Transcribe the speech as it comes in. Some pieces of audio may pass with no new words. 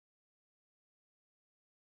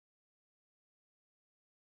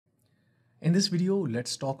In this video,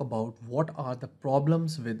 let's talk about what are the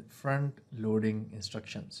problems with front loading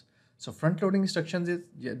instructions. So front loading instructions is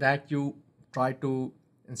that you try to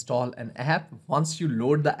install an app. Once you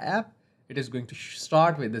load the app, it is going to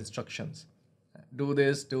start with instructions. Do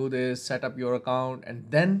this, set up your account, and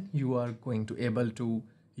then you are going to able to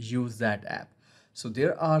use that app. So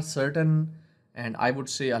there are certain, and I would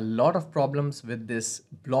say a lot of problems with this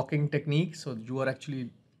blocking technique. So you are actually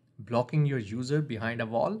blocking your user behind a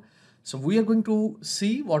wall. So we are going to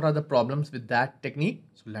see what are the problems with that technique.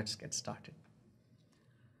 So let's get started.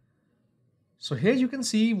 So here you can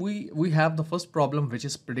see we have the first problem, which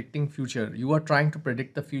is predicting future. You are trying to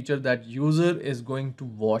predict the future that user is going to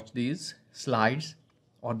watch these slides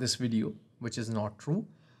or this video, which is not true.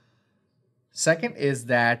 Second is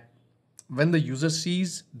that when the user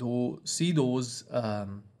sees those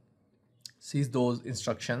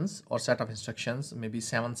instructions or set of instructions, maybe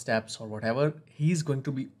 7 steps or whatever, he's going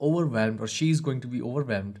to be overwhelmed or she's going to be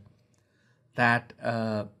overwhelmed that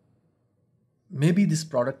maybe this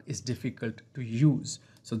product is difficult to use.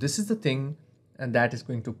 So this is the thing, and that is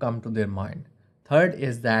going to come to their mind. Third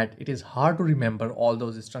is that it is hard to remember all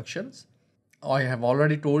those instructions. I have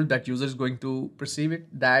already told that user is going to perceive it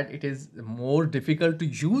that it is more difficult to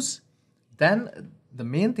use. Then the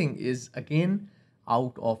main thing is again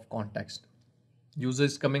out of context. User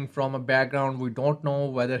is coming from a background, we don't know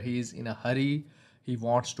whether he is in a hurry, he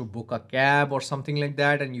wants to book a cab or something like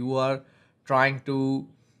that, and you are trying to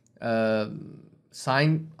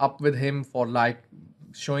sign up with him for like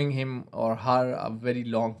showing him or her a very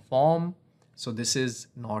long form. So this is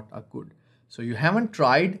not a good. So you haven't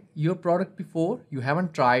tried your product before, you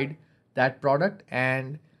haven't tried that product,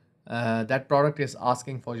 and that product is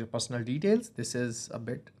asking for your personal details. This is a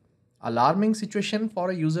bit alarming situation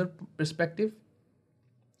for a user perspective.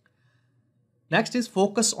 Next is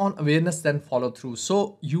focus on awareness, then follow through.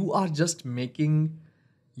 So you are just making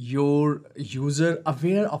your user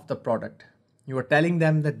aware of the product. You are telling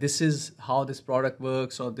them that this is how this product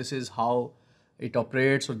works, or this is how it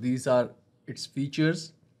operates, or these are its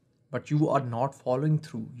features, but you are not following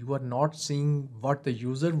through. You are not seeing what the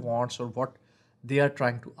user wants or what they are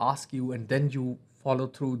trying to ask you, and then you follow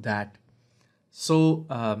through that. So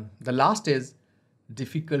the last is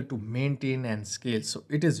difficult to maintain and scale. So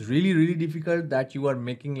it is really difficult that you are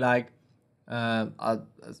making like a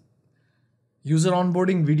user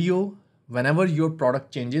onboarding video. Whenever your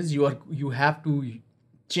product changes, you have to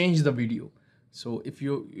change the video. So if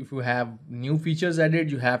you have new features added,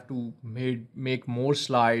 you have to make more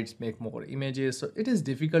slides, make more images. So it is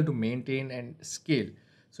difficult to maintain and scale.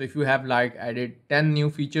 So if you have like added 10 new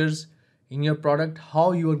features in your product,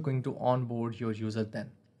 how you are going to onboard your user then?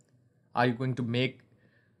 Are you going to make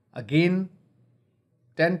again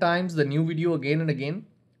 10 times the new video again and again?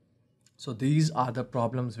 So these are the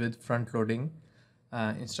problems with front loading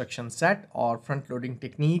instruction set or front loading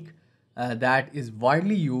technique that is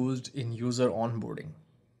widely used in user onboarding.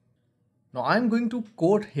 Now I'm going to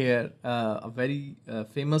quote here a very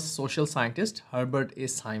famous social scientist, Herbert A.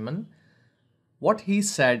 Simon. What he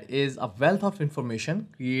said is, a wealth of information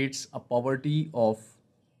creates a poverty of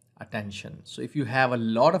attention. So if you have a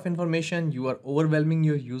lot of information, you are overwhelming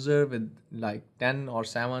your user with like 10 or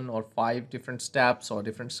 7 or 5 different steps or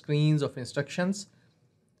different screens of instructions.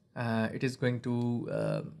 It is going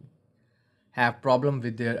to have problem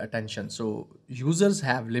with their attention. So users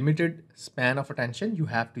have limited span of attention. You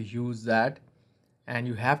have to use that, and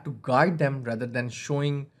you have to guide them rather than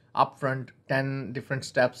showing upfront 10 different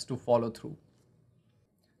steps to follow through.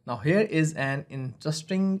 Now here is an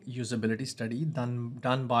interesting usability study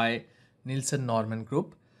done by Nielsen Norman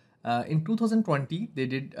Group. In 2020, they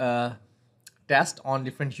did a test on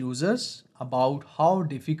different users about how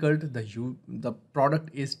difficult the product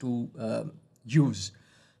is to use.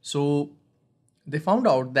 So they found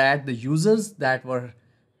out that the users that were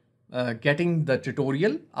getting the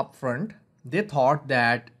tutorial upfront, they thought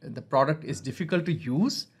that the product is difficult to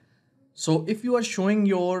use. So if you are showing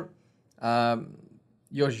your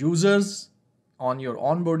users on your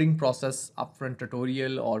onboarding process upfront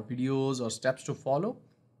tutorial or videos or steps to follow,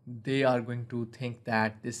 they are going to think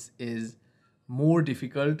that this is more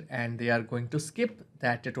difficult and they are going to skip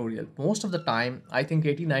that tutorial. Most of the time, I think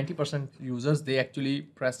 80-90% users, they actually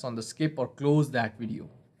press on the skip or close that video.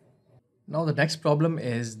 Now the next problem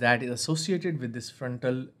is that is associated with this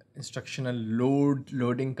frontal instructional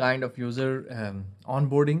loading kind of user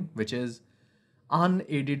onboarding, which is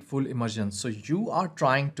unaided full immersion. So you are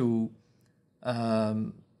trying to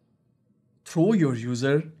throw your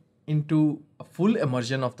user into a full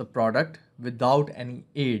immersion of the product without any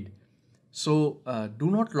aid. So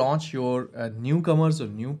do not launch your newcomers or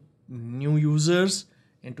new users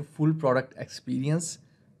into full product experience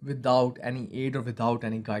without any aid or without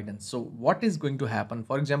any guidance. So what is going to happen?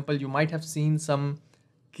 For example, you might have seen some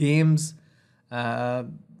games uh,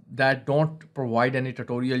 that don't provide any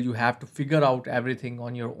tutorial. You have to figure out everything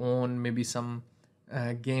on your own. Maybe some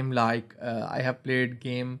game like I have played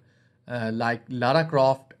game like Lara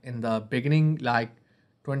Croft in the beginning, like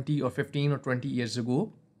 20 or 15 or 20 years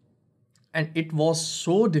ago, and it was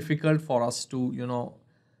so difficult for us to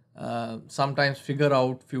sometimes figure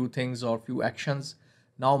out few things or few actions.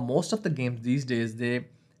 Now most of the games these days, they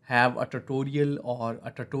have a tutorial or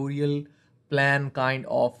a tutorial plan kind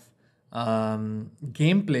of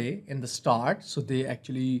gameplay in the start, so they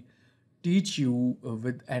actually teach you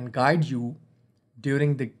with and guide you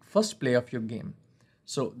during the first play of your game.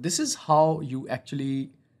 So this is how you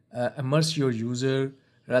actually immerse your user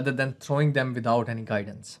rather than throwing them without any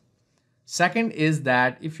guidance. Second is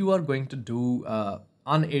that if you are going to do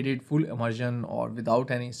unaided full immersion or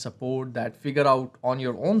without any support that figure out on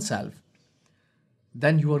your own self,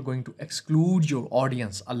 then you are going to exclude your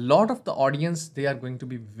audience. A lot of the audience, they are going to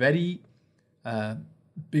be very uh,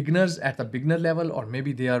 beginners at the beginner level, or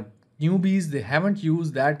maybe they are newbies, they haven't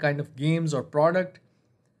used that kind of games or product.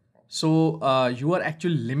 So you are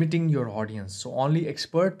actually limiting your audience. So only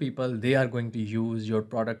expert people, they are going to use your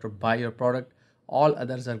product or buy your product. All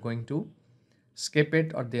others are going to skip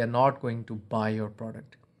it, or they are not going to buy your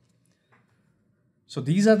product. So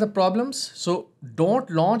these are the problems. So don't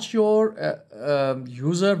launch your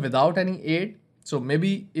user without any aid. So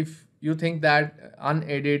maybe if you think that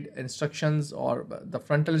unaided instructions or the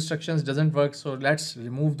frontal instructions doesn't work, so let's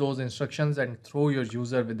remove those instructions and throw your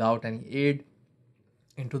user without any aid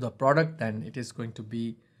into the product, then it is going to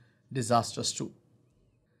be disastrous too.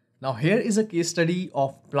 Now here is a case study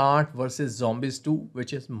of Plant versus Zombies 2,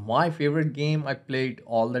 which is my favorite game. I played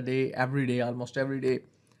all the day, every day, almost every day.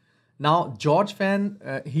 Now George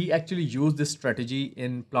Fan, he actually used this strategy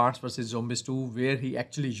in Plants vs Zombies 2, where he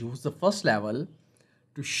actually used the first level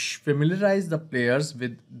to familiarize the players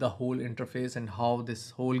with the whole interface and how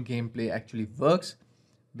this whole gameplay actually works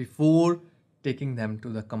before taking them to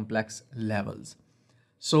the complex levels.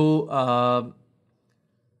 So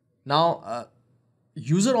now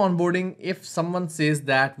user onboarding, if someone says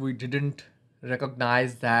that we didn't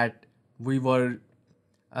recognize that we were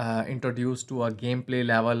introduced to a gameplay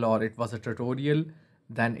level or it was a tutorial,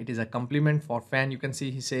 then it is a compliment. For Fan, you can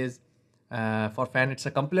see he says for Fan it's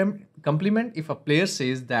a compliment if a player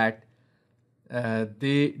says that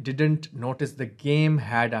they didn't notice the game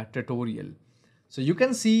had a tutorial. So you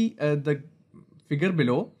can see the figure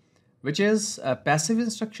below, which is passive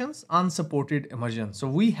instructions, unsupported immersion. So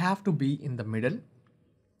we have to be in the middle.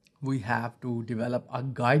 We have to develop a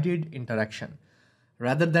guided interaction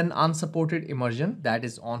rather than unsupported immersion that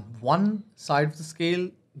is on one side of the scale.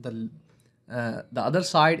 The other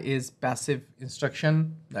side is passive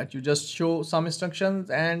instruction, that you just show some instructions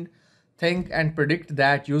and think and predict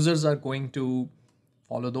that users are going to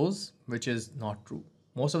follow those, which is not true.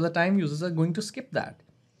 Most of the time users are going to skip that.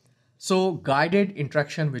 So guided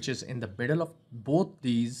interaction, which is in the middle of both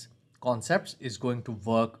these concepts, is going to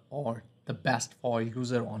work or the best for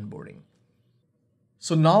user onboarding.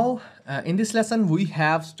 So now in this lesson, we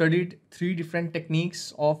have studied three different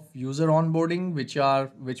techniques of user onboarding, which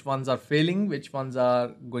ones are failing, which ones are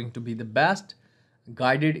going to be the best.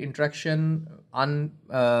 Guided interaction,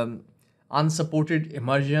 unsupported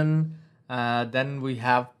immersion, then we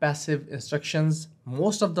have passive instructions.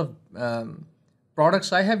 Most of the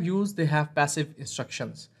products I have used, they have passive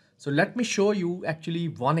instructions. So let me show you actually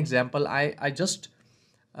one example. I just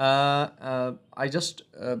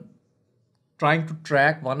trying to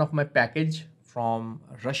track one of my package from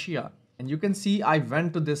Russia, and you can see I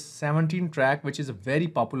went to this 17 track, which is a very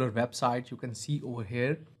popular website. You can see over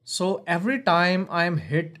here. So every time I'm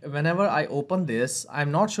hit, whenever I open this,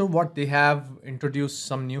 I'm not sure what they have introduced,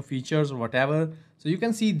 some new features or whatever. So you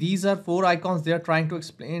can see these are four icons. They are trying to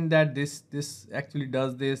explain that this actually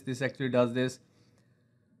does this actually does this.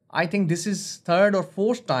 I think this is third or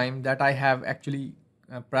fourth time that I have actually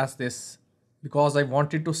pressed this, because I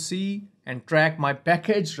wanted to see and track my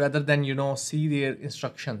package rather than see their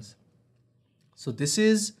instructions. So this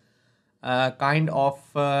is kind of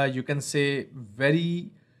you can say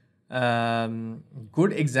very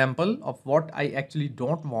good example of what I actually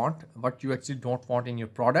don't want, what you actually don't want in your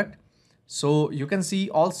product. So you can see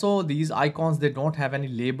also these icons, they don't have any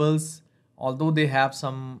labels, although they have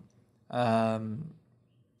some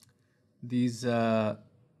these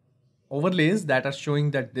overlays that are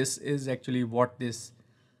showing that this is actually what this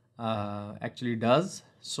actually does.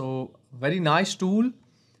 So very nice tool,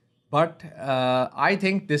 but I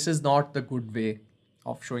think this is not the good way.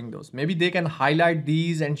 of showing those. Maybe they can highlight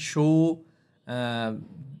these and show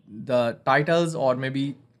the titles, or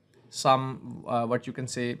maybe some what you can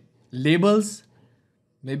say, labels,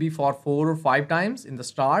 maybe for 4 or 5 times in the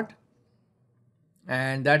start,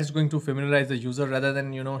 and that is going to familiarize the user rather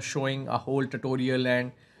than showing a whole tutorial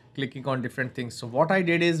and clicking on different things. So what I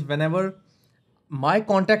did is, whenever my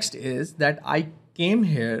context is that I came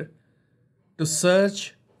here to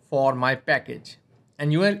search for my package,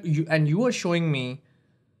 and you are showing me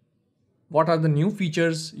what are the new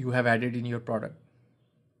features you have added in your product,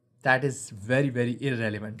 that is very, very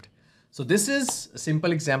irrelevant. So this is a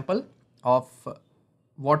simple example of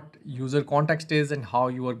what user context is and how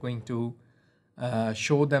you are going to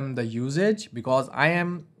show them the usage, because I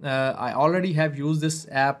already have used this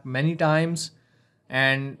app many times,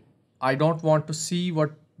 and I don't want to see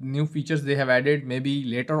what new features they have added maybe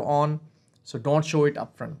later on. So don't show it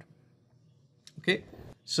upfront. Okay,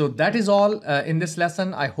 so that is all in this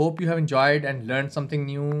lesson. I hope you have enjoyed and learned something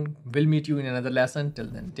new. We'll meet you in another lesson. Till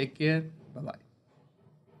then, take care. Bye bye.